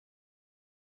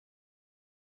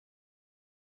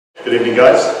Good evening,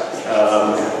 guys.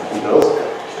 And girls.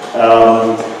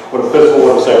 First of all,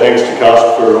 I want to say thanks to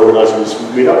Cast for organising this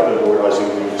meetup and organising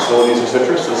the facilities,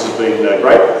 etc. So this has been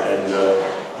great, and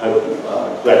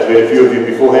glad to meet a few of you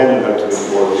beforehand and hope to meet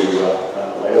more of you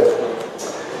later.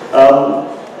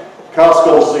 Cast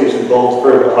obviously is involved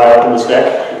very high up in the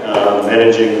stack,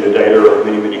 managing the data of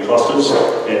many, many clusters,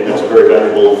 and that's a very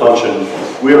valuable function.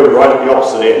 We're right at the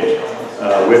opposite end.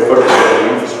 We're focused on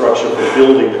the infrastructure for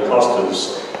building the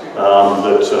clusters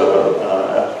that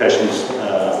applications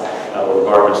or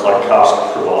environments like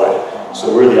Cast provide.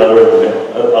 So we're at the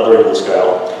other end of the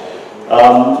scale.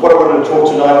 What I wanted to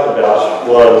talk tonight about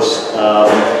was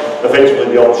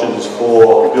effectively the options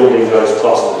for building those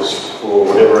clusters for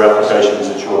whatever applications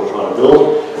that you're trying to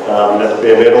build. That's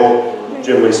bare metal,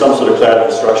 generally some sort of cloud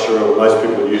infrastructure, or most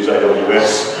people use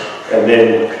AWS. And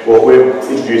then what we're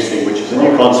introducing, which is a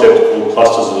new concept called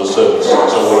clusters as a service. So I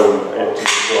want to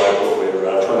describe what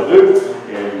we're trying to do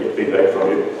and get feedback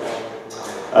from you.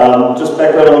 Just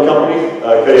background on the company.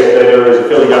 Kodiak Data is a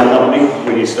fairly young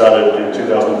company. We started in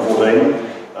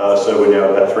 2014, so we're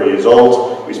now about 3 years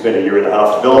old. We spent 1.5 years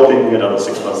developing, another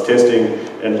 6 months testing,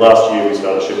 and last year we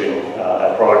started shipping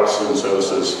our products and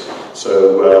services.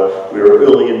 So we were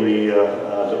early in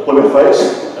the deployment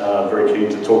phase. Very keen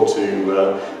to talk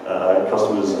to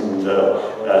customers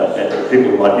and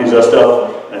people who might use our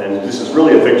stuff. And this is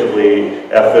really effectively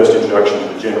our first introduction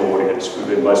to the general audience. We've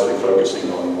been mostly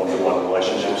focusing on one-to-one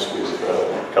relationships with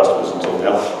customers until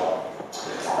now.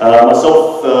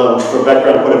 Myself, from a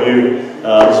background point of view,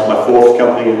 this is my 4th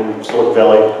company in Silicon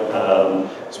Valley.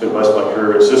 Spent most of my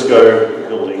career at Cisco,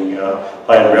 building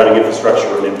high-end routing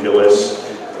infrastructure and MPLS.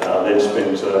 Then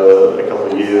spent a couple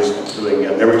of years doing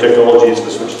memory technologies for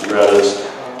switches and routers.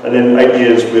 And then 8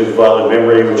 years with Violent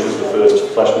Memory, which was the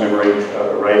first flash memory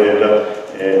array vendor.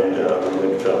 And we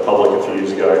went public a few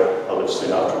years ago. I lived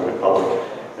soon after we went public.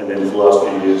 And then for the last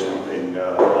few years, we've been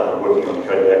working on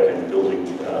Kodiak and building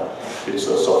its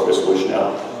software solution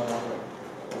out.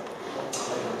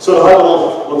 So at a high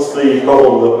level, what's the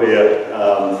problem that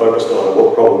we're focused on?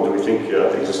 What problem do we think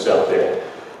exists out there?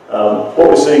 What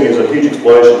we're seeing is a huge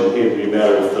explosion in the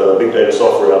amount of big data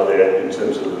software out there in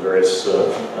terms of the various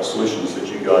solutions that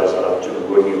you guys are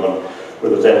working on,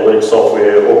 whether it's analytics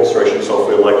software, orchestration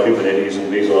software like Kubernetes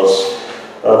and Mesos,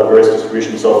 the various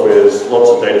distribution softwares, lots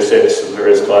of data sets of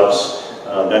various types,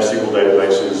 NoSQL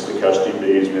databases, the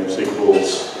CouchDBs,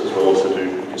 MemSQLs, as well as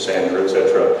Hadoop, Cassandra,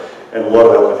 etc., and a lot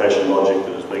of application logic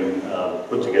that has been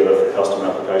put together for custom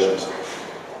applications.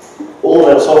 All of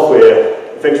that software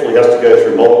effectively has to go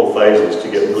through multiple phases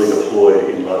to get really deployed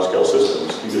in large-scale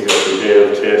systems. You're going to go through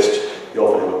dev, test, you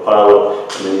often have a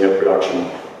pilot, and then you have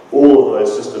production. All of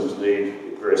those systems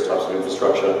need various types of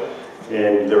infrastructure,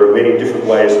 and there are many different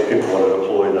ways that people want to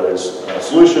deploy those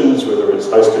solutions, whether it's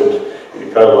hosted in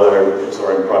a colo, or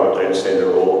in a private data center,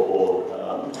 or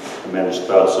a managed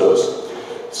cloud service.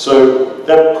 So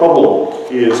that problem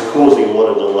is causing a lot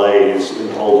of delays in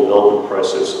the whole development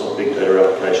process of big data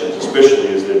applications, especially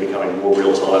as they're becoming more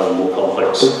real-time and more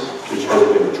complex, which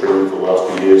has been true for the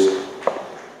last few years.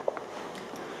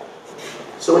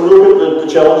 So when you look at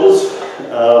the challenges,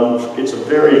 it's a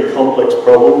very complex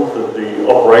problem that the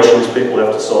operations people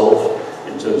have to solve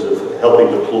in terms of helping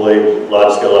deploy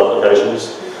large-scale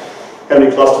applications. How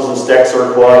many clusters and stacks are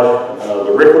required?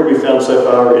 The record we found so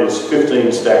far is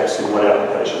 15 stacks in one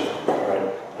application.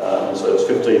 Right? And so it's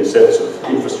 15 sets of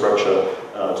infrastructure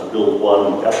to build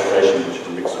one application, which is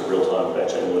a mix of real-time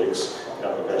batch analytics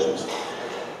applications.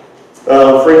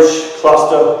 For each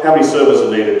cluster, how many servers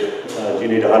are needed? Do you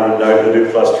need a 100-node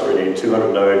Hadoop cluster, or do you need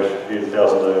 200 nodes, do you need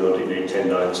 1,000 nodes, or do you need 10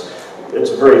 nodes?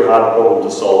 It's a very hard problem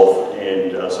to solve,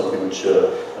 and something which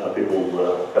people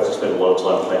have to spend a lot of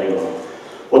time planning on.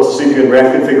 What's the CPU and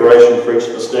RAM configuration for each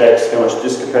of the stacks? How much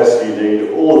disk capacity you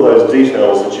need? All of those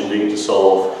details that you need to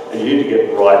solve, and you need to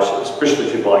get right, especially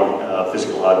if you're buying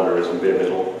physical hardware as in bare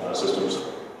metal systems.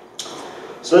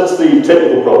 So that's the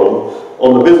technical problem.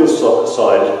 On the business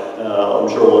side, I'm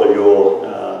sure a lot of your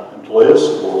employers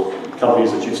or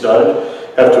companies that you've started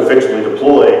have to effectively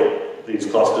deploy these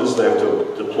clusters. They have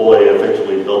to deploy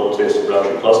effectively development test and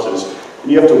production clusters.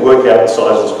 And you have to work out the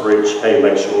sizes for each, how you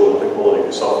make sure that the quality of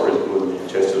your software is good and you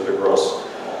test it across.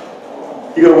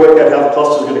 You've got to work out how the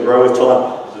cluster is going to grow with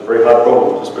time. It's a very hard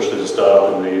problem, especially to start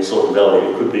up in the Silicon Valley.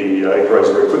 It could be it grows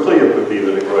very quickly, it could be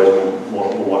that it grows more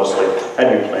modestly. How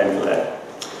do you plan for that?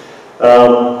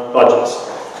 Budgets.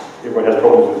 Everyone has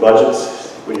problems with budgets.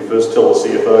 When you first tell the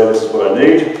CFO, this is what I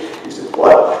need, he says,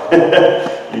 what?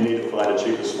 You need to find a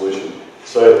cheaper solution.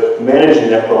 So managing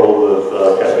that problem of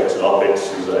CapEx and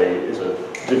OpEx is a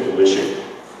difficult issue.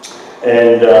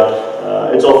 And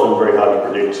it's often very hard to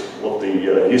predict what the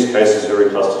use cases of every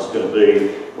cluster is going to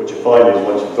be. What you find is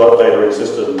once you've got data in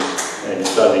systems and you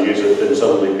start to use it, then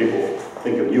suddenly people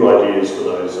think of new ideas for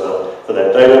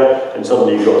that data, and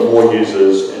suddenly you've got more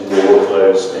users and more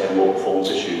workloads and more performance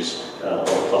issues on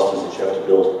the clusters that you have to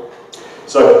build.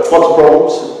 So lots of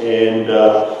problems, and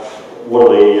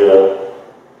what are the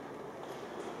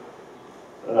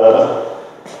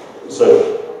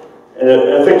and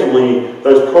effectively,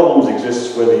 those problems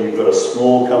exist whether you've got a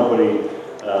small company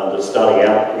that's starting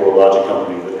out or a larger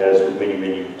company that has many,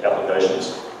 many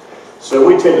applications. So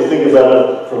we tend to think about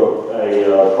it from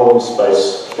a problem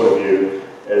space point of view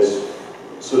as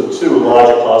sort of two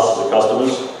larger classes of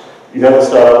customers. You have the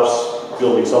startups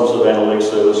building some sort of analytics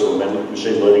service or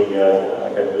machine learning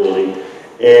capability,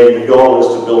 and the goal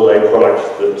is to build a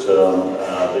product that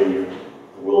the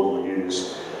world will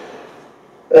use.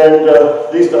 And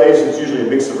these days, it's usually a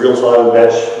mix of real-time and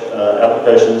batch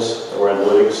applications or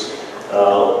analytics,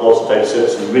 lots of data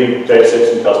sets and many data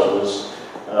sets and customers.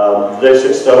 Data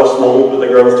sets start small, but they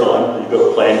grow with time. You've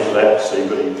got a plan for that, so you've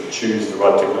got to choose the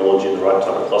right technology and the right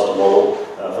type of cluster model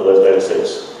for those data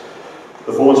sets.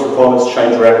 Performance requirements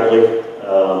change rapidly.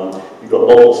 You've got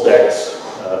multiple stacks,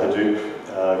 Hadoop,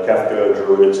 Kafka,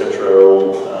 Druid, etc.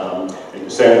 all, and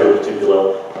Cassandra in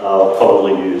particular, are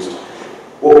commonly used.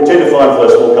 What we tend to find for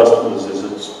those small customers is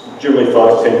it's generally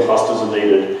 5 to 10 clusters are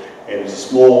needed, and it's a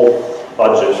small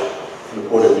budget from the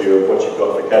point of view of what you've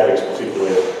got for CapEx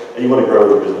particularly, and you want to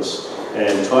grow the business.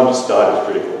 And time to start is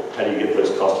critical. How do you get those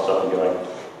clusters up and going?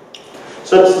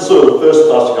 So that's the sort of first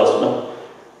class of customer.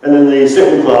 And then the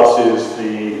second class is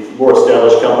the more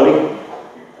established company,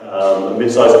 a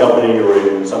mid-sized company, or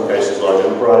in some cases large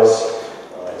enterprise.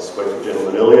 I spoke to a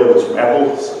gentleman earlier who's from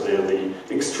Apple, so they're the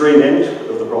extreme end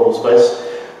of the problem space.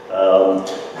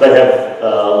 They have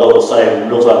a lot of the same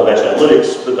real-time batch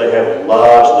analytics, but they have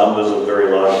large numbers of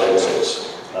very large data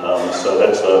sets. So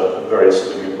that's a very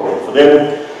significant problem for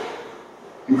them.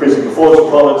 Increasing performance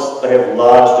requirements, they have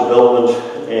large development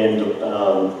and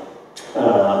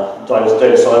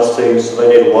data science teams, so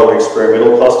they need a lot of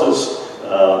experimental clusters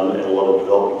and a lot of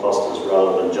development clusters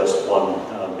rather than just one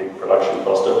big production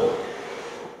cluster.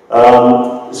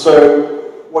 So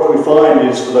what we find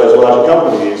is for those larger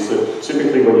companies that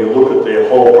typically when you look at their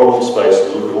whole problem space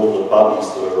and look at all the departments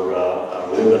that are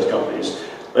within those companies,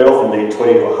 they often need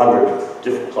 20 to 100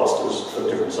 different clusters of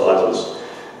different sizes.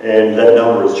 And that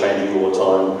number is changing all the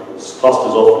time. These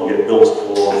clusters often get built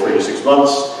for 3 to 6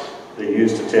 months. They're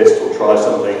used to test or try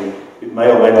something. It may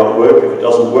or may not work. If it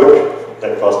doesn't work,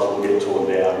 that cluster will get torn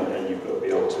down and you've got to be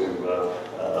able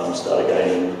to start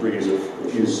again and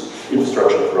use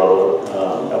infrastructure for other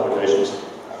applications.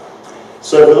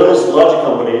 So for those larger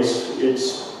companies,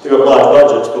 they've got large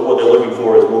budgets, but what they're looking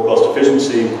for is more cost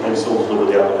efficiency and still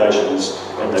deliver the applications,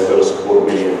 and they've got to support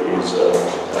many of these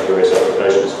various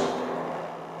applications.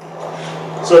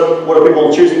 So what are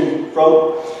people choosing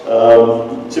from?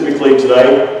 Typically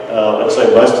today, I'd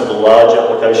say most of the large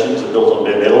applications are built on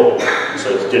bare metal, so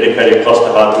it's dedicated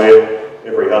cluster hardware.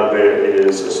 Every hardware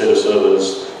is a set of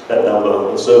servers. That number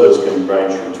of servers can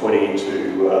range from 20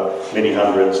 to many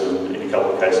hundreds, and in a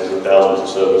couple of cases, thousands of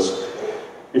servers.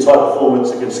 It's high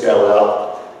performance, it can scale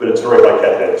out, but it's very high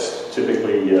CapEx.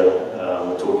 Typically,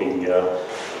 we're talking the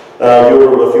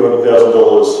order of a few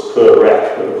 $100,000 per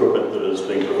rack of equipment that is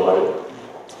being provided.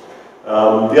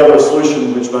 The other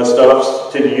solution which most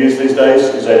startups tend to use these days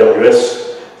is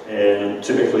AWS, and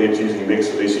typically it's using a mix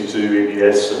of EC2,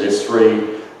 EBS, and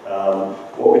S3.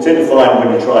 What we tend to find when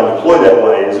you try and deploy that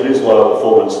way is it is lower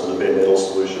performance than the bare metal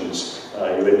solutions.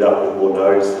 You end up with more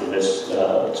nodes than this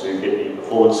to get the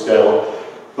performance scale.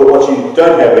 But what you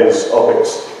don't have is CapEx,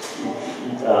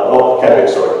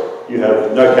 sorry. You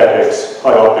have no CapEx,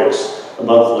 high OpEx, a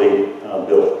monthly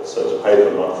bill, so it's a pay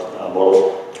per month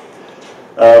model.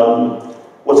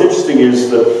 What's interesting is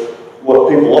that what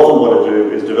people often want to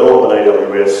do is develop an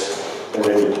AWS and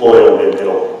then deploy it on bare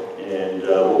metal. And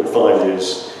what we find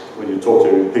is when you talk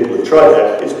to people who've tried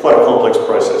that, it's quite a complex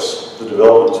process. The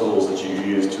development tools that you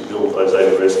use to build those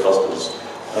AWS clusters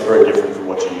are very different from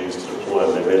what you use to deploy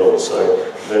on bare metal. So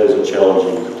that is a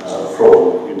challenging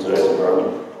problem in today's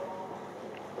environment.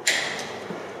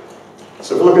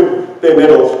 So if we look at bare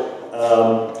metal,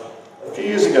 a few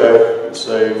years ago,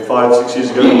 so 5, 6 years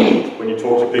ago, when you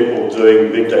talk to people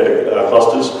doing big data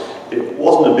clusters, it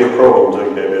wasn't a big problem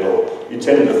doing bare metal. You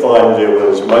tended to find there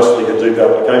was mostly Hadoop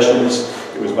applications,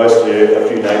 it was mostly a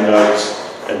few name nodes,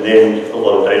 and then a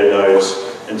lot of data nodes,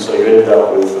 and so you ended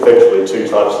up with effectively 2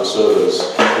 types of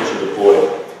servers that you deploy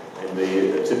in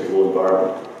the typical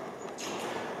environment.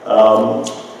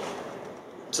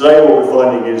 today what we're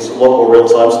finding is a lot more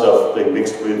real-time stuff being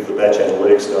mixed with the batch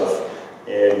analytics stuff,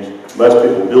 and most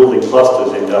people building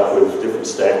clusters end up with different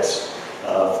stacks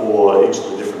for each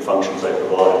of the different functions they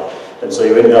provide. And so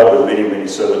you end up with many, many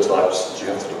server types that you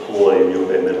have to deploy in your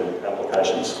bare metal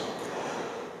applications.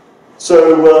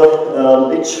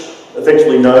 So each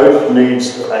effectively node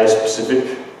needs a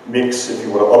specific mix if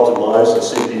you want to optimize the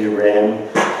CPU, RAM,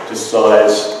 disk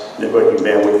size, networking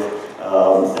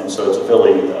bandwidth, and so it's a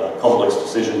fairly complex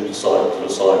decision to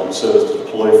decide which servers to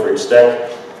deploy for each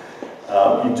stack.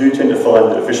 You do tend to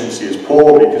find that efficiency is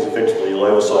poor because effectively you'll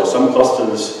oversize some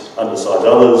clusters, undersize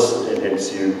others, and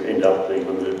hence you end up being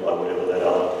limited by whatever that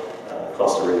other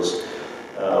cluster is.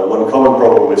 One common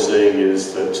problem we're seeing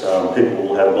is that people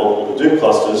will have multiple Hadoop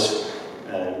clusters,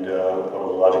 and one of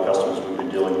the larger customers we've been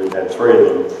dealing with had 3 of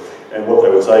them, and what they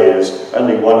would say is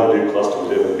only one Hadoop cluster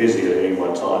was ever busy at any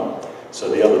one time. So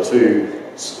the other 2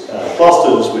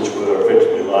 clusters, which were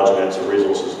effectively large amounts of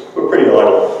resources, were pretty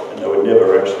idle, and they would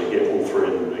never actually get all 3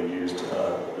 of them being used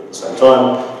at the same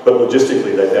time. But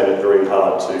logistically, they found it very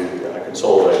hard to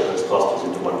consolidate those clusters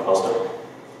into one cluster.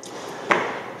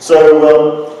 So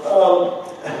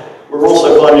we're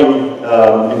also finding,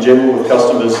 in general, with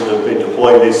customers that have been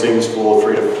deploying these things for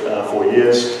 3 to 4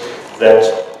 years, that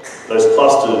those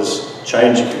clusters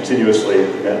change continuously.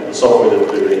 The software that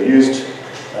they're being used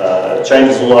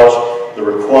changes a lot. The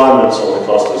requirements on the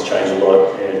clusters change a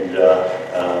lot, and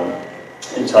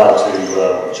it's hard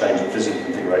to change the physical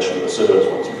configuration of the servers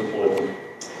once you deploy them.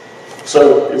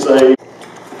 So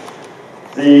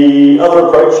the other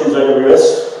approach is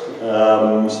AWS.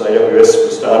 So AWS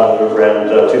was started around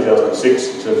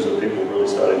 2006 in terms of people really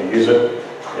starting to use it,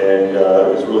 and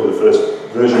it was really the first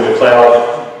version of the cloud,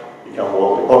 become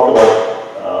wildly popular,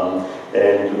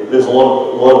 and there's a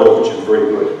lot of it which is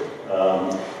very good.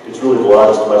 It's really the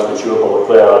largest and most mature public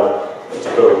cloud. It's a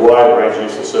very wide range of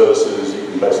use of services. You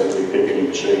can basically pick any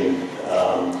machine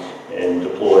and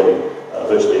deploy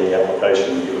virtually any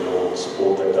application, given all the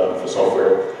support they've done for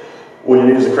software. All you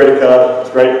need is a credit card. It's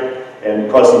great. And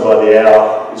pricing by the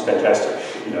hour is fantastic.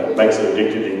 You know, it makes it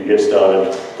addictive. You can get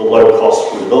started. The low cost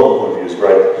from a development point of view is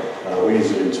great. We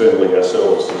use it internally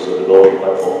ourselves as a development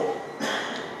platform.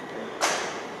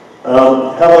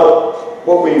 However,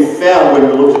 what we found when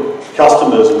we looked at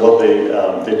customers and what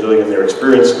they're doing and their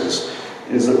experiences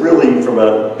is that really, from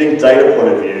a big data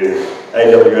point of view,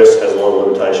 AWS has a lot of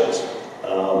limitations.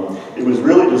 It was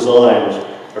really designed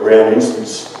around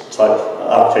instance type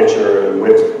architecture and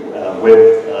web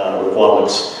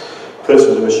requirements,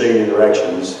 person-to-machine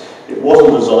interactions. It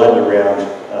wasn't designed around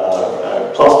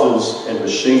clusters and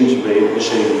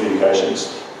machine-to-machine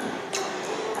communications.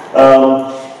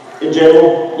 In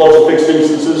general, lots of fixed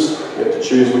instances. You have to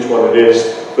choose which one it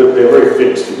is, but they're very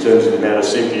fixed in terms of the amount of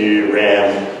CPU,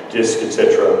 RAM, disk,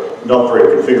 etc. Not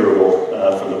very configurable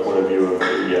from the point of view of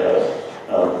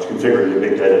the configuring your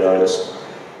big data nodes.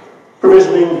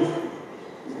 Provisioning.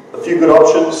 A few good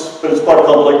options, but it's quite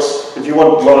complex. If you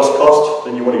want lowest cost,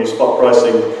 then you want to use spot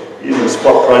pricing. Using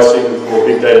spot pricing for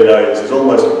big data nodes is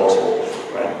almost impossible,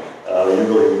 right? You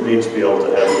really need to be able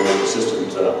to have more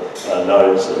consistent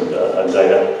nodes and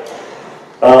data.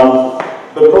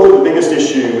 But probably the biggest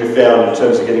issue we've found in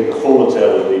terms of getting performance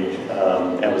out of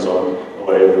the Amazon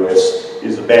or AWS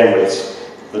is the bandwidths.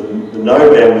 The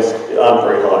node bandwidths aren't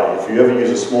very high. If you ever use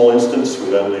a small instance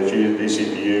with only a few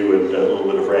vCPU and a little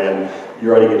bit of RAM,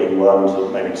 you're only getting 1 to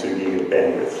maybe 2 gig of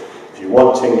bandwidth. If you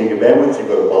want 10 gig of bandwidth, you've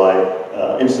got to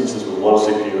buy instances with a lot of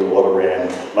CPU and a lot of RAM,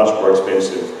 much more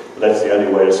expensive. But that's the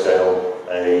only way to scale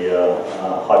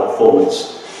a high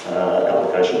performance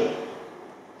application.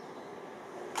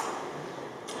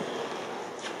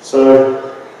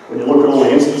 So when you look at all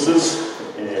the instances,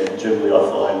 and generally I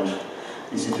find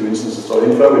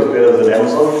EC2instances.info is better than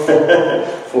Amazon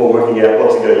for working out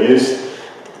what to go use.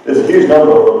 There's a huge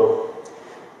number of them,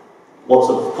 lots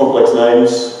of complex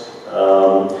names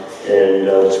and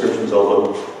descriptions of them.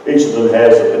 Each of them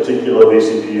has a particular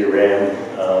vCPU, RAM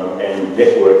and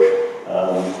network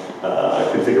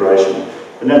configuration.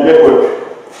 And that network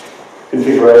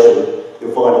configuration,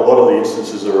 you'll find a lot of the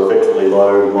instances are effectively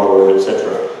low, moderate,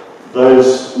 etc.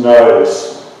 Those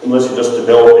nodes, unless you're just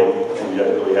developing and you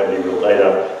don't really have any real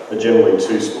data, are generally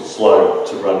too slow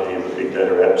to run any of the big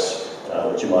data apps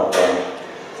that you might run.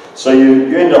 So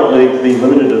you end up being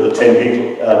limited to the 10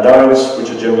 gig nodes, which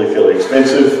are generally fairly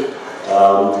expensive.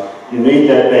 You need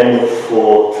that bandwidth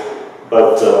for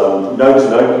both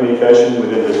node-to-node communication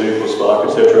within Hadoop or Spark,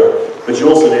 etc. But you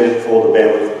also need it for the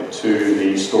bandwidth to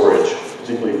the storage,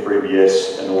 particularly for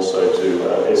EBS and also to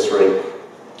S3.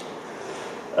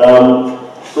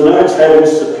 The nodes have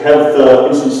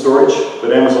instance storage,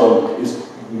 but Amazon is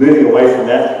moving away from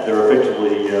that, they're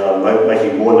effectively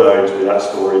making more nodes without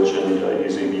storage and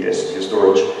use EBS as your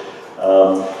storage.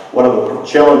 One of the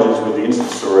challenges with the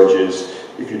instance storage is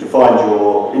if you defined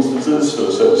your instances to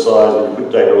a certain size and you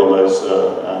put data on those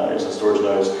instance storage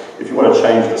nodes, if you want to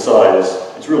change the size,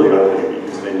 it's really open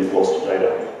because then you've lost your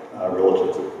data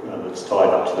relative to, that's tied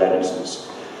up to that instance.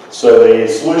 So the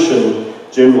solution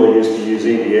generally is to use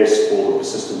EBS for the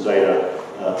persistent data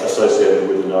associated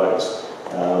with the nodes.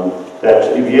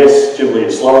 That EBS generally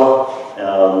is slower,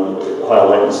 higher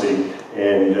latency,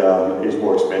 and is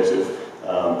more expensive.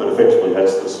 But effectively,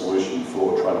 that's the solution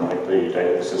for trying to make the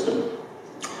data persistent.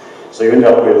 So you end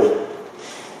up with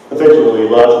effectively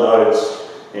large nodes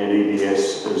and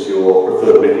EBS as your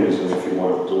preferred mechanism if you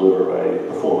want to deliver a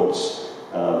performance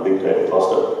big data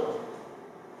cluster.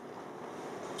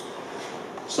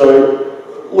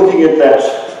 So looking at that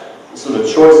sort of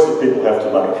choice that people have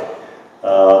to make,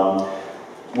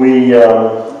 we're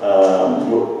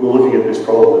looking at this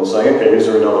problem and saying, okay, is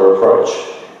there another approach?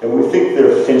 And we think there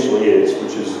potentially is,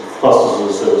 which is clusters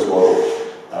as a service model.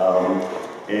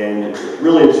 And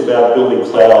really it's about building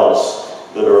clouds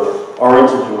that are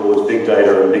oriented towards big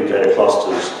data and big data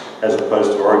clusters as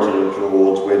opposed to oriented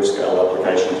towards web scale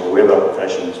applications or web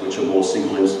applications, which are more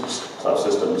single instance type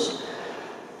systems.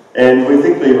 And we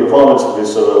think the requirements of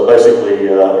this are basically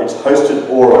it's hosted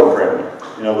or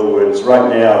on-prem. In other words, right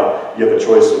now you have a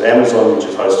choice of Amazon, which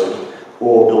is hosted,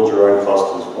 or build your own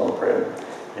clusters on-prem.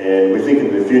 And we think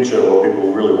in the future what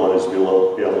people really want is to be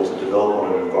able to develop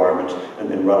on an environment and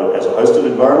then run it as a hosted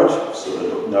environment, so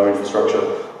that no infrastructure,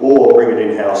 or bring it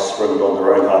in-house, run it on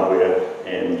their own hardware,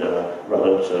 and run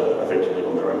it effectively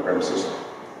on their own premises.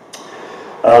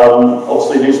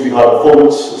 Obviously it needs to be high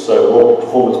performance, so more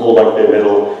performance, more like bare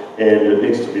metal, and it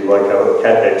needs to be low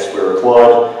CapEx where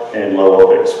required, and low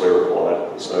OpEx where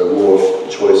required. So more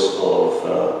choice of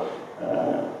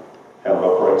how it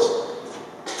operates.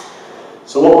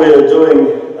 So what we're doing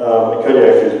at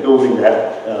Kodiak is building that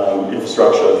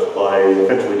infrastructure by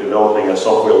effectively developing a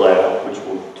software layer, which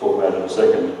we'll talk about in a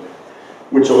second,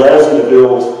 which allows you to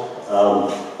build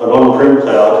an on-prem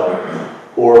cloud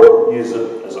or use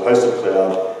it as a hosted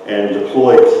cloud and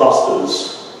deploy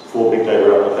clusters for big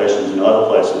data applications in other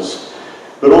places,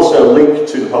 but also link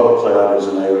to the public cloud as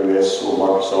an AWS or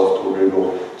Microsoft or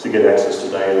Google to get access to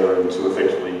data and to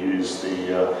effectively use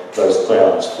those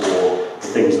clouds for the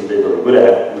things that they're very good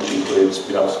at, which includes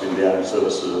spin up, spin down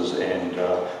services and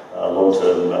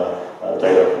long-term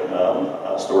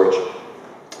data storage.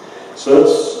 So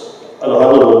that's at a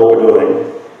high level what we're doing.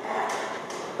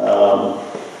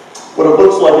 What it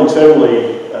looks like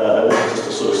internally, just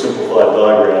a sort of simplified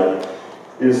diagram,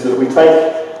 is that we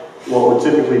take what would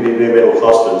typically be bare metal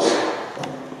clusters,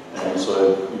 and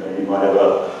so you might have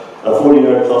a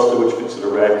 40-node cluster which fits in a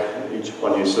rack, each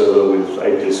one your server with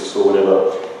 8 disks or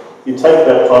whatever. You take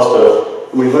that cluster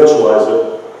and we virtualize it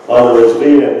either as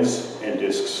VMs and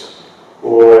disks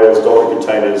or as Docker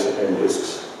containers and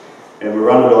disks, and we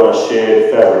run it on a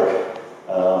shared fabric,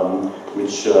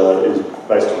 which is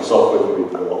based on software that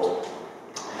we've developed.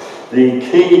 The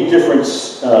key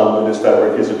difference in this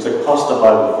fabric is it's a cluster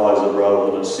hypervisor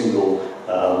rather than a single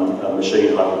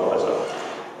machine hypervisor.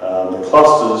 The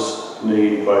clusters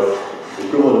need both the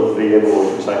equivalent of VM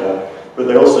or container, but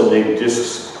they also need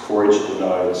disks for each of the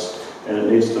nodes, and it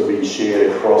needs to be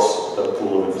shared across the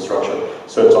pool of infrastructure.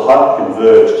 So it's a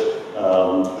hyper-converged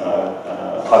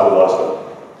hypervisor.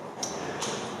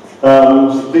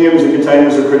 VMs and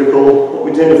containers are critical. What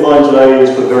we tend to find today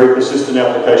is for very persistent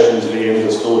applications, VMs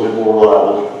are still a bit more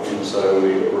reliable, and so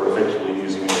we're effectively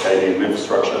using a KVM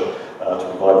infrastructure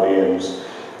to provide VMs.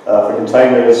 For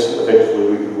containers,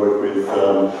 effectively we can work with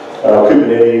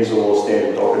Kubernetes or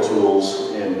standard Docker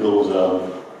tools and build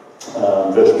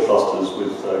virtual clusters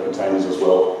with containers as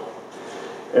well.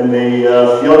 And the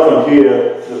icon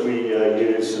here that we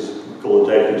use is called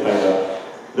a data container.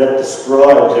 That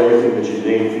describes everything that you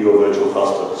need for your virtual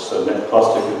cluster. So that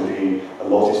cluster can be a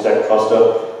multi-stack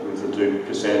cluster with Hadoop,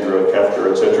 Cassandra,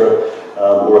 Kafka, etc.,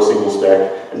 or a single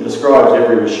stack. It describes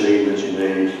every machine that you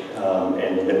need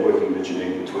and the networking that you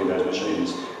need between those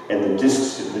machines and the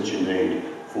disks that you need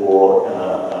for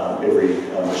every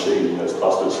machine in those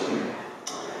clusters.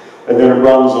 And then it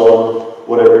runs on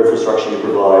whatever infrastructure you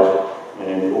provide,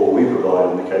 or we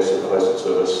provide in the case of the hosted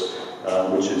service,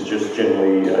 which is just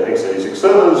generally x86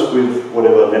 servers with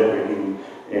whatever networking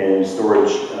and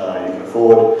storage you can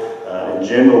afford. In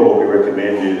general, what we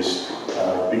recommend is,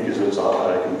 because it's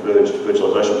a converged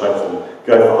virtualization platform,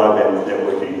 go for high bandwidth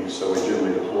networking. So we're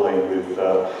generally deploying with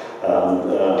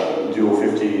dual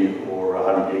 50 or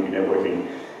 100 gig networking,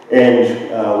 and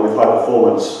with high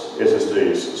performance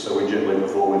SSDs. So we generally go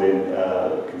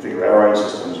configure our own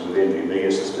systems with NVMe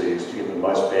SSDs to get the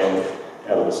most bandwidth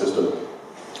out of the system.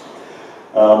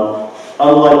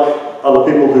 Unlike other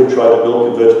people who've tried to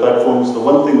build converged platforms, the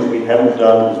one thing that we haven't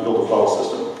done is build a file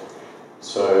system.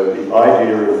 So the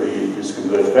idea of this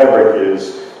converged fabric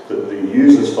is that the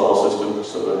user's file system,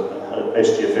 so the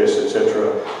HDFS,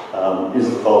 etc., is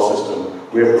the file system.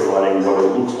 We're providing what it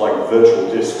looks like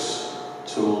virtual disks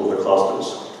to all of the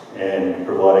clusters and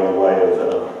providing a way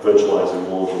of virtualizing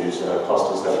all of these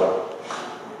clusters that way.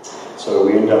 So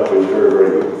we end up with very,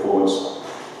 very good performance.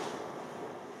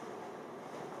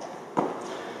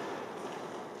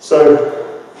 So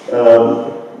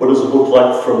what does it look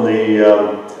like from the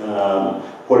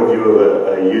point of view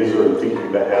of a user and thinking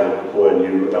about how to deploy a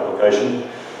new application?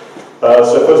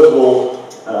 So first of all,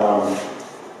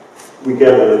 we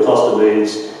gather the cluster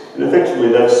needs, and effectively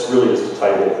that's really just a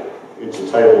table. It's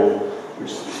a table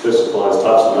which specifies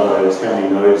types of nodes, how many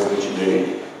nodes that you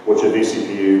need, what your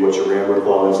vCPU, what your RAM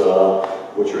requirements are,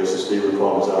 what your SSD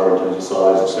requirements are in terms of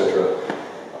size, etc.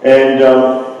 And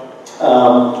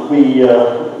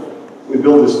we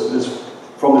build this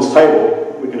from this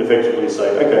table. We can effectively say,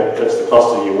 okay, that's the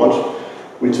cluster you want.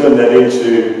 We turn that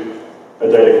into a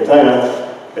data container,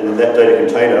 and then that data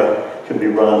container can be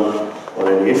run on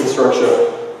any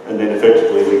infrastructure, and then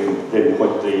effectively we can then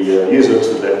point the user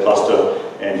to that cluster,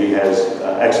 and he has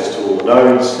access to all the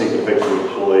nodes. He can effectively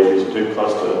deploy his Hadoop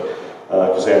cluster,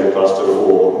 Cassandra cluster,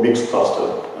 or mixed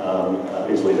cluster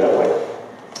easily that way.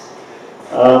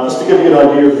 Just to give you an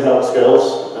idea of how it scales,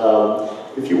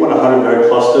 if you want a 100-node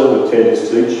cluster with 10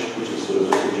 disks each, which is sort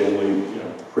of just a generally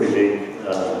pretty big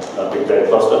big data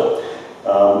cluster,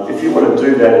 if you want to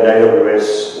do that in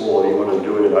AWS or you want to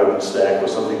do it in OpenStack or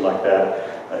something like that,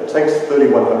 it takes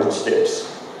 3,100 steps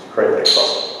to create that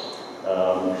cluster.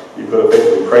 You've got to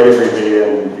effectively create every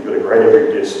BDAM, you've got to grade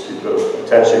every disk, you've got to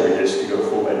attach every disk, you've got to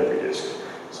format every disk.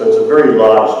 So it's a very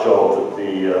large job that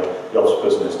the ops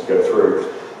person has to go through.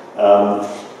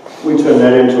 We turn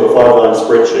that into a 5-line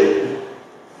spreadsheet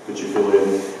that you fill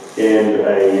in, and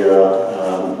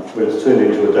when it's turned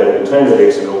into a data container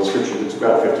XML description, it's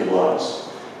about 50 lines.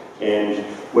 And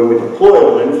when we deploy it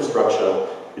on infrastructure,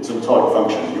 it's a timed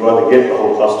function. You either get the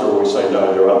whole cluster, or we say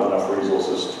no, there aren't enough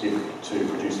resources to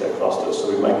produce that cluster. So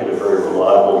we make it a very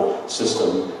reliable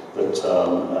system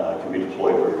that can be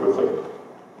deployed very quickly.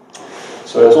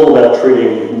 So it's all about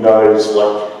treating nodes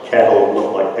like cattle,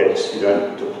 not like pets. You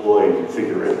don't deploy and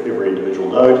configure every individual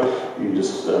node. You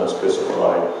just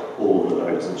specify all of the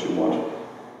nodes that you want.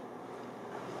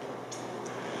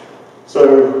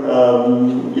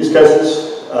 So use cases.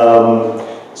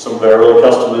 Some of our early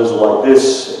customers are like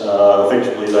this.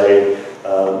 Effectively,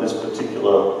 this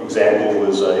particular example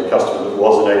was a customer that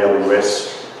was in AWS,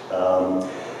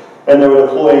 and they were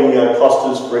deploying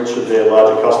clusters for each of their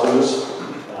larger customers,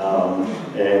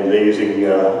 and they're using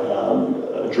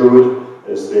Druid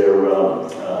as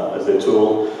their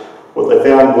tool. What they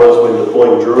found was when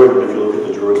deploying Druid, and if you look at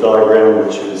the Druid diagram,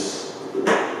 which is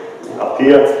up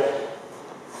here,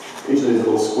 each of these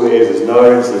little squares is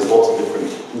nodes. There's lots of different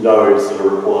nodes that are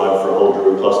required for a whole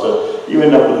Druid cluster. You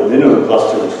end up with a minimum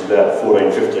cluster, which is about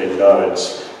 14, 15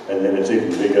 nodes, and then it's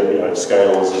even bigger. It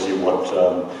scales as you want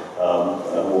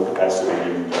more capacity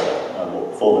and more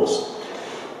performance.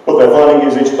 What they're finding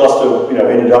is each cluster,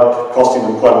 ended up costing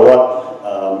them quite a lot.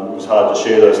 It was hard to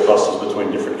share those clusters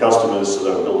between different customers, so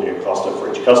they were building a cluster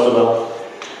for each customer.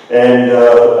 And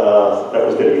that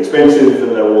was getting expensive,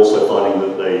 and they were also finding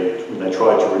that when they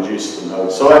tried to reduce the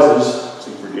node sizes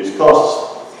to reduce costs,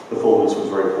 performance was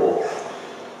very poor.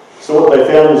 So what they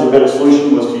found was a better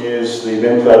solution was to use the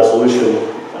memcloud solution,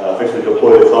 effectively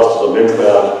deploy the clusters on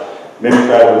memcloud.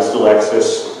 Memcloud would still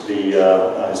access the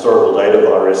historical data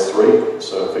via S3,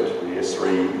 so effectively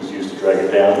S3 was used to drag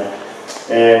it down.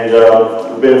 And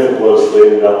the benefit was they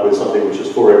ended up with something which is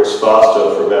 4x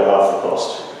faster for about half the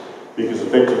cost, because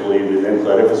effectively the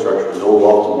memcloud infrastructure is all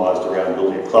optimized around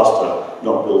building a cluster,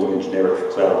 not building a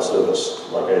generic cloud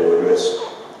service like AWS.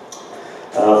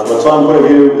 From a time point of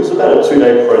view, it's about a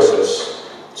 2-day process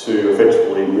to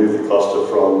effectively move the cluster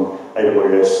from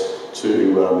AWS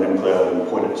to memcloud and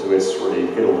point it to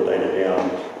S3, get all the data down,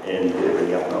 and get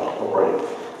everything up and operating.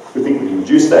 We think we can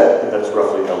reduce that, but that's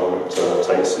roughly how long it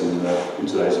takes in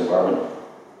today's environment.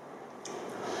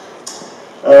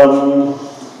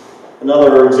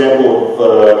 Another example of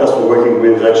a customer working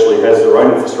with actually has their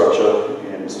own infrastructure,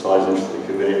 and this ties into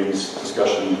the Kubernetes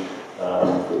discussion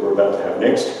that we're about to have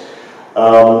next.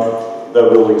 They're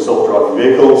building self-driving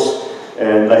vehicles,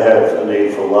 and they have a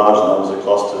need for large numbers of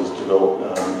clusters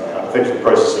effectively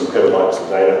processing petabytes of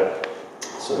data.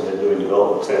 So they're doing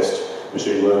development test,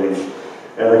 machine learning,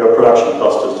 and they've got production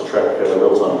clusters to track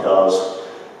real-time cars.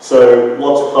 So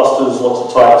lots of clusters, lots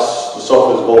of types, the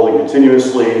software is evolving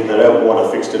continuously. They don't want a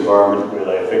fixed environment where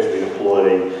they effectively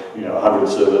deploy 100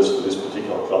 servers for this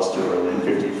particular cluster and then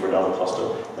 50 for another cluster.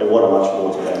 They want a much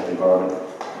more dynamic environment.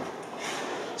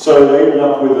 So they ended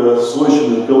up with a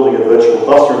solution of building a virtual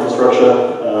cluster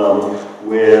infrastructure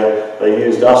where they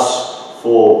used us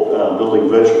for building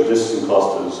virtual disks and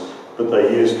clusters, but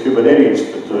they used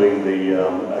Kubernetes for doing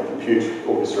the compute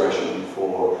orchestration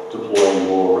for deploying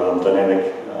more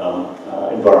dynamic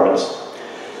environments.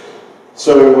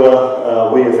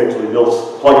 So we effectively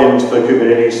built plugins for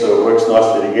Kubernetes so it works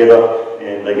nicely together,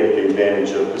 and they get the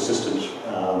advantage of persistent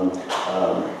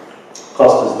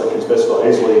clusters that can specify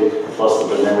easily, plus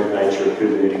the dynamic nature of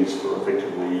Kubernetes for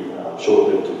effectively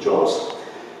short-lived jobs.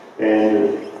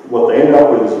 And what they end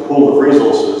up with is a pool of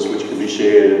resources which can be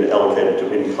shared and allocated to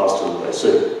any cluster that they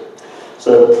see.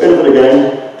 So benefit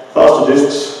again, faster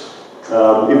disks,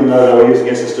 even though they were using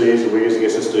SSDs and we're using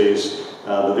SSDs,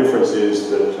 the difference is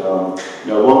that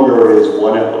no longer is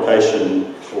one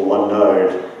application or one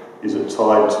node is it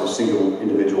tied to single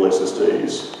individual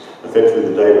SSDs. Effectively,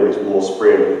 the data is more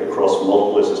spread across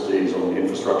multiple SSDs on the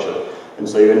infrastructure, and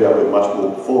so you end up with much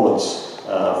more performance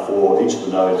for each of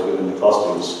the nodes within the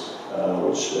clusters,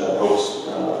 which helps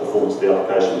performance of the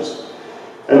applications.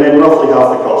 And then roughly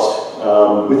half the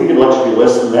cost. We think it'll actually be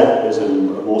less than that, as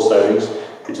in more savings.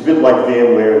 It's a bit like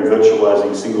VMware and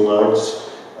virtualizing single nodes.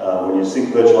 When you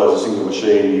virtualize a single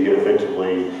machine, you get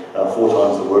effectively 4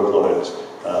 times the workload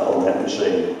on that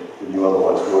machine than you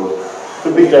otherwise would.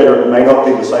 For big data, it may not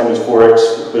be the same as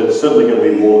 4x, but it's certainly going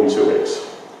to be more than 2x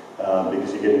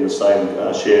because you're getting the same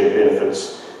shared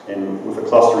benefits. And if a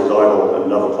cluster is idle and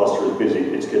another cluster is busy,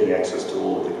 it's getting access to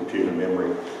all of the compute and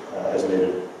memory as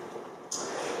needed.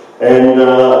 And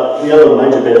the other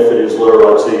major benefit is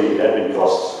lower IT admin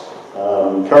costs.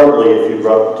 Currently, if you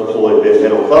deploy bare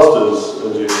metal clusters,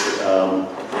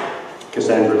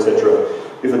 Cassandra, etc.,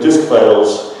 if a disk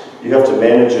fails, you have to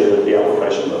manage it at the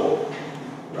application level.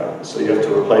 Right? So you have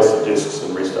to replace the disks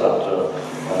and restart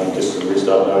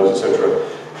nodes, etc.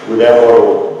 With our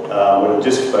model, when a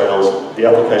disk fails, the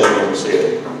application doesn't see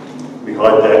it. We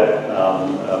hide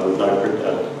that with no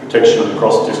protection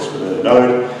across disks within a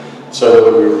node, so that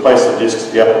when we replace the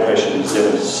disks, the application is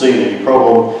never seen any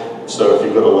problem. So if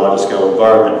you've got a larger scale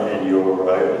environment and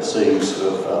you're seeing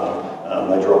sort of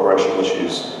major operational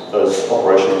issues, those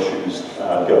operational issues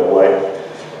go away.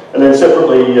 And then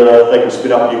separately, they can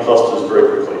spin up new clusters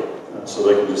very quickly. So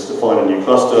they can just define a new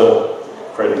cluster,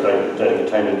 create a data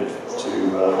container to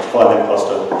define that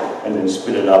cluster, and then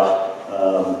spin it up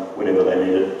whenever they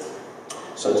need it.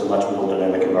 So it's a much more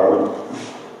dynamic environment.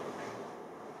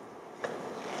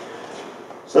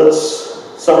 So that's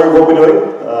a summary of what we're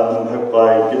doing. I hope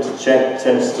I get a chance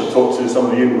to talk to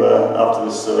some of you after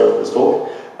this talk.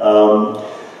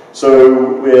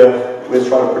 So we're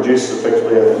trying to produce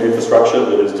effectively an infrastructure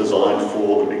that is designed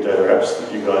for the big data apps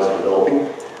that you guys are developing.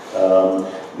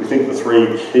 We think the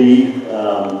 3 key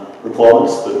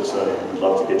requirements that we'd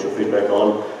love to get your feedback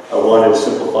on are: one is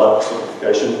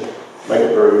simplification, make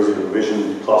it very easy to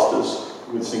provision clusters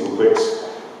with single clicks.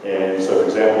 And so, for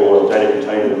example, a data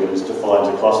container that defines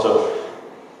a cluster,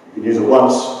 you can use it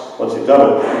once you've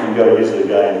done it, you can go use it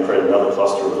again and create another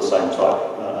cluster of the same type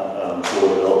for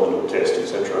development or test,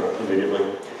 etc.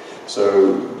 immediately.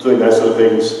 So doing those sort of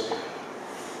things.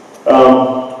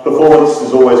 Performance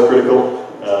is always critical.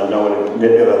 No one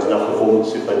ever has enough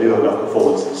performance. If they do have enough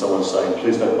performance, then someone's saying,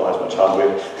 please don't buy as much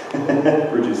hardware,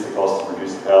 reduce the cost and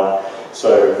reduce the power.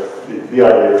 So the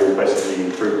idea is basically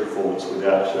improve performance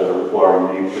without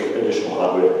requiring any additional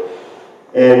hardware.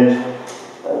 And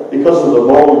because of the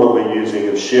model that we're using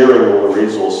of sharing all the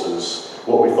resources,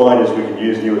 what we find is we can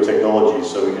use newer technologies.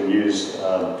 So we can use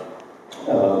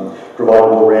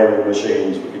provide more RAM in the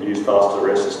machines, we can use faster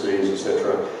SSDs,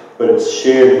 etc. But it's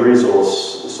shared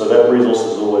resource, so that resource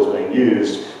is always being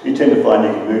used. You tend to find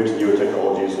you can move to newer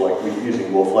technologies like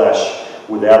using more flash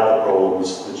without the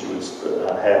problems that you would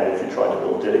have if you tried to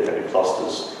build dedicated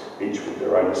clusters, each with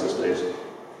their own SSDs.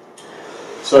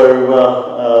 So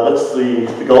that's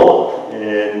the goal,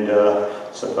 and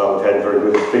so far we've had very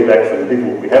good feedback from the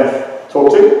people we have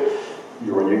talked to.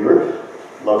 You're a new group.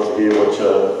 Love to hear what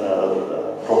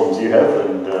problems you have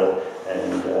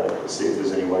and see if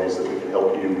there's any ways that we can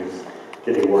help you with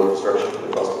getting more infrastructure for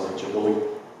the clusters that you're building.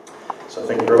 So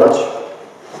thank you very much.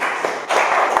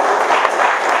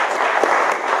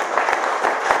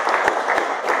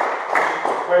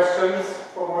 Questions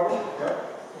for Martin?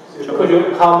 Yeah. Could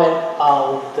you comment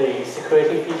on the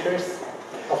security features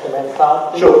of the main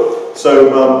cloud? Sure. So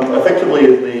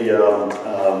effectively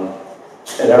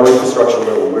at our infrastructure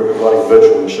level, we're providing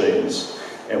virtual machines,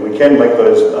 And we can make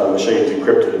those machines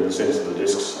encrypted in the sense that the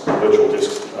disks, the virtual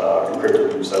disks, are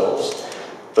encrypted themselves.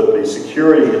 But the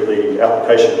security at the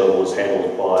application level is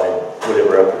handled by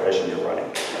whatever application you're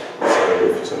running. So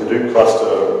if it's a Hadoop cluster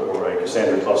or a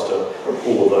Cassandra cluster,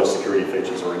 all of those security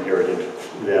features are inherited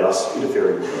without us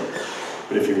interfering with them.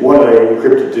 But if you want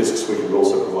encrypted disks, we can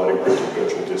also provide encrypted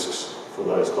virtual disks for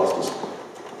those clusters.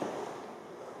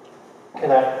 Can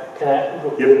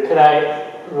I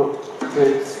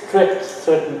restrict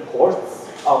certain ports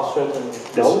on certain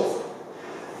nodes?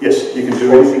 Yes, you can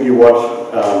do anything you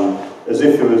want, as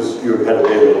if you had a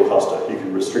bare metal cluster. You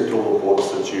can restrict all the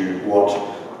ports that you want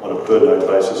on a per node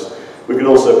basis. We can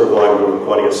also provide, when we're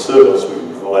providing a service, we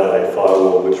can provide a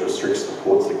firewall which restricts the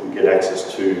ports that can get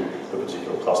access to the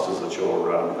particular clusters that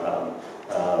you're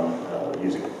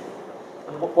using.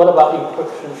 What about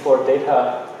encryption for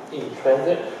data in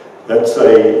transit? That's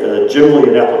generally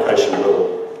an application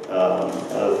level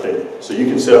thing. So you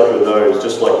can set up your nodes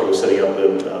just like you were setting up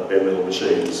the bare metal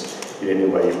machines in any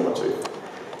way you want to.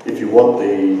 If you want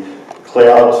the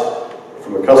cloud,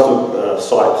 from a custom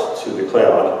site to the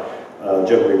cloud,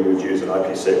 generally we would use an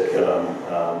IPsec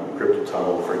encrypted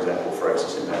tunnel, for example, for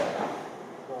accessing that.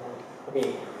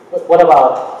 Okay. What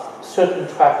about certain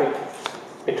traffic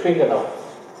between the nodes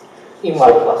in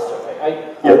my cluster?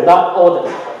 Not all the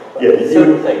traffic, but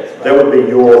certain things. Right? That would be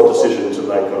your decision to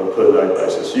make on a per node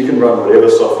basis. You can run whatever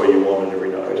software you want in every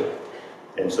node,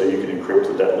 and so you can encrypt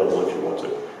at that level if you want to.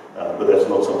 But that's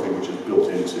not something which is built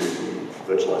into the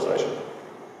virtualization.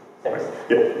 Thanks.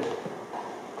 Yep.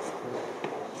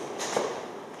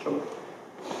 Sure.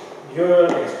 You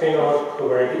explained about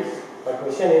Kubernetes. My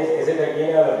question is it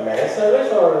again a managed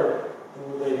service or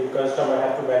do the customer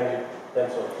have to manage it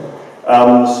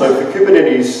themselves? So for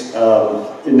Kubernetes,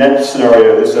 in that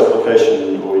scenario, this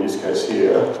application or use case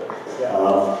here,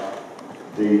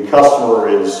 the customer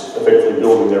is effectively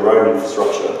building their own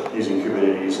infrastructure using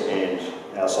Kubernetes and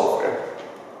our software,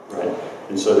 right?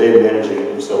 And so they're managing it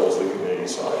themselves, the Kubernetes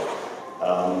side.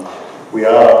 We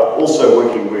are also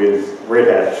working with Red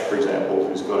Hat, for example,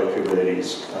 who's got a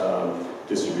Kubernetes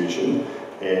distribution,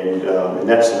 and in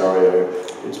that scenario,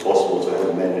 it's possible to have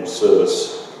a managed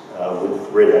service with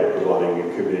Red Hat providing a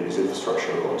Kubernetes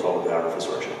infrastructure on top of our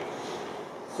infrastructure.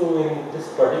 So in this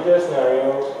particular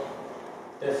scenario,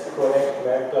 this Kodiak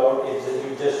Web Cloud is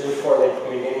you just use for like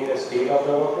maintaining the state of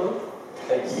the workload?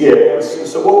 Yeah,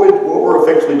 so what we're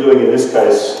effectively doing in this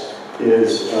case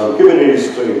is Kubernetes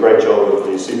is doing a great job of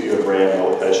the CPU and RAM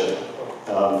allocation.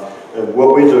 And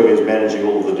what we're doing is managing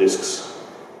all of the disks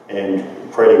and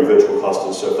creating virtual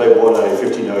clusters. So if they want a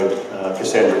 50-node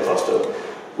Cassandra cluster,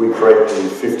 we create them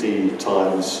 50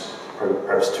 times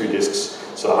perhaps 2 disks,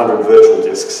 so 100 virtual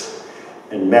disks,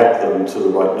 and map them to the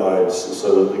right nodes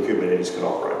so that the Kubernetes can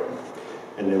operate.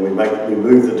 And then we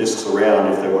move the disks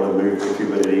around if they want to move the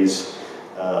Kubernetes,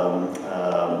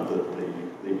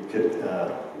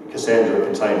 the Cassandra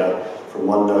container from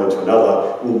one node to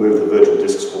another. We'll move the virtual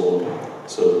disks for them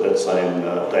so that same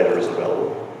data is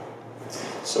available.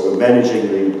 So we're managing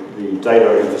the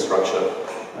data infrastructure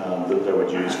that they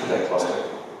would use for that cluster.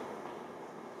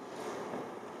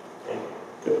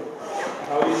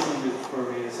 How easy is it for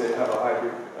me to say have a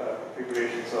hybrid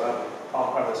configuration, so I have an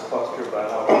on-premise cluster, but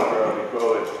however we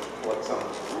grow it, like some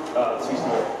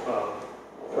seasonal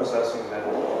processing, then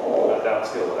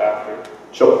downscale it after?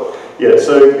 Sure. Yeah,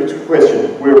 so it's a good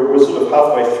question. We're sort of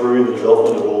halfway through the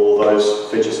development of all of those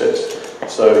feature sets.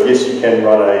 So yes, you can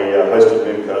run a hosted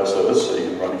memcached service, so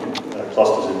you can run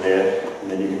clusters in there, and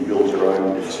then you can build your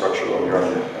own infrastructure on your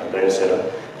own data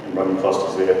center and run your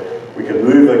clusters there. We can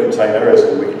move a container, as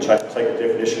in we can take a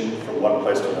definition from one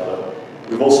place to another.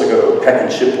 We've also got a pack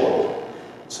and ship model.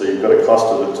 So you've got a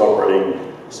cluster that's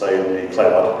operating, say, in the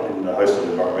cloud, in the hosted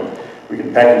environment. We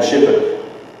can pack and ship it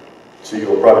to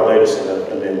your private data center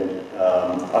and then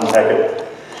unpack it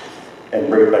and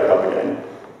bring it back up again.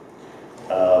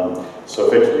 So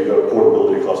effectively you've got a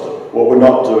portability cluster. What we're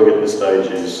not doing at this stage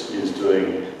is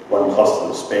doing one cluster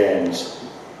that spans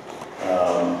a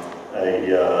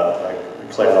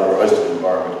cloud or hosted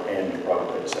environment and a private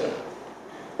data center.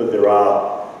 But there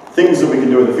are things that we can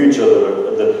do in the future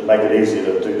that make it easier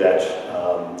to do that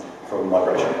from a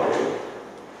migration point of view.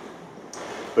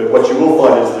 But what you will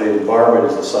find is the environment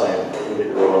is the same, whether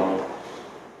you're on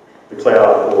the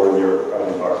cloud or in your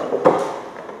own environment.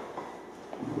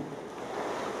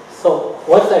 So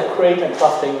once I create a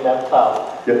cluster in that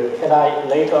cloud, can I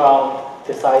later on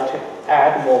decide to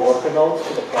add more worker nodes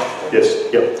to the cluster? Yes,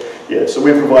 yeah. So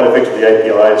we provide effectively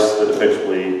APIs that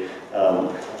effectively,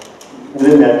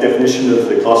 within that definition of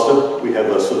the cluster, we have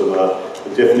a sort of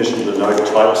a definition of the node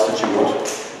types that you want.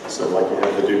 So like you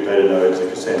have the Hadoop data nodes, the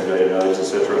Cassandra data nodes,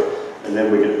 etc. And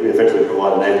then we effectively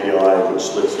provide an API which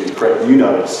lets you create new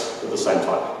nodes of the same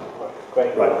type.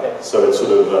 Great. Right. Okay. So it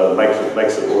sort of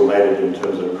makes it automated in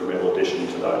terms of incremental addition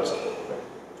to nodes.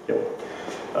 Yep.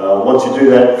 Once you do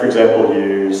that, for example,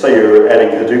 you say you're adding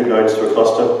Hadoop nodes to a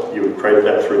cluster, you would create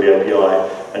that through the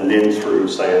API, and then through,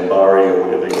 say, Ambari or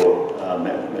whatever your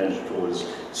management tool is,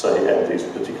 say, add these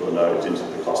particular nodes into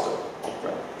the cluster.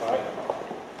 Right. All right.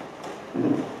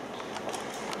 Mm-hmm.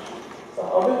 So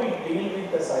how do we deal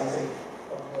with the sizing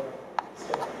of the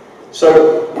stuff? So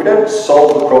we don't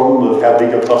solve the problem of how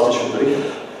big a cluster should be,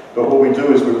 but what we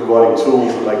do is we're providing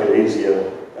tools that make it easier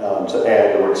to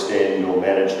add or extend or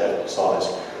manage that size.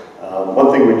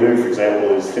 One thing we do, for example,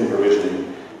 is thin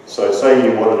provisioning. So say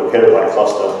you wanted a petabyte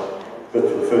cluster, but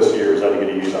for the first year is only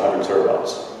going to use 100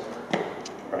 terabytes.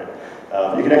 Right?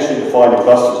 You can actually define your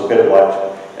cluster as a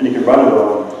petabyte, and you can run it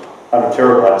on 100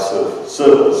 terabytes of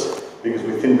servers because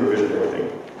we thin provision everything.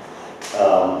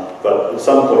 But at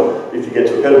some point, if you get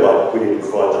to a petabyte, we need to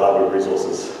provide the hardware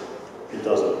resources. It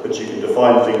doesn't. But you can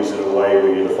define things in a way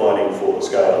where you're defining for the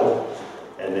scale,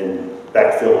 and then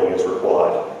backfilling as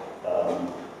required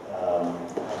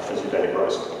as your data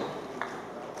grows.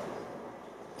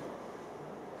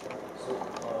 So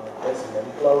does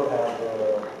Memcloud have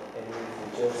any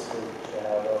features which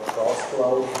have a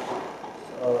cross-cloud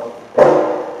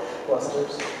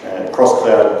clusters? And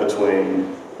cross-cloud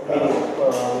between...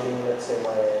 meaning, let's say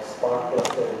my Spark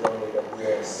cluster is on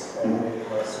AWS, and maybe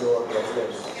my slower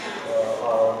clusters are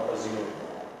on Azure.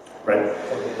 Right.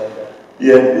 Something like that.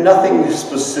 Yeah, nothing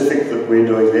specific that we're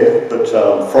doing there, but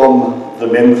from the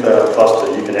Memcloud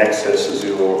cluster you can access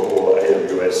Azure or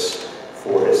AWS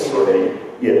for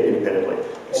S3 independently.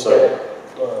 And so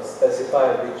can I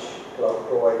specify which cloud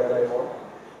provider I want?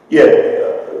 Yeah,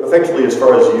 effectively as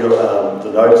far as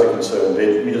the nodes are concerned,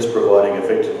 you're just providing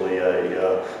effectively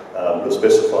you're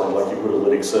specifying like you would a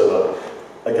Linux server,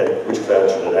 okay, which cloud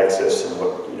should it access and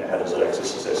what, how does it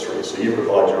access its S3. So you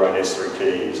provide your own S3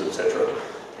 keys, etc.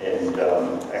 and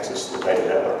access the data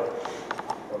that way.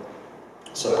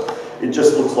 So it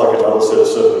just looks like another set of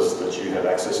servers that you have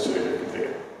access to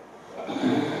configure.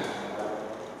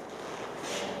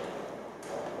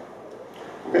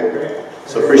 Okay,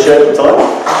 so appreciate the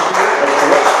time.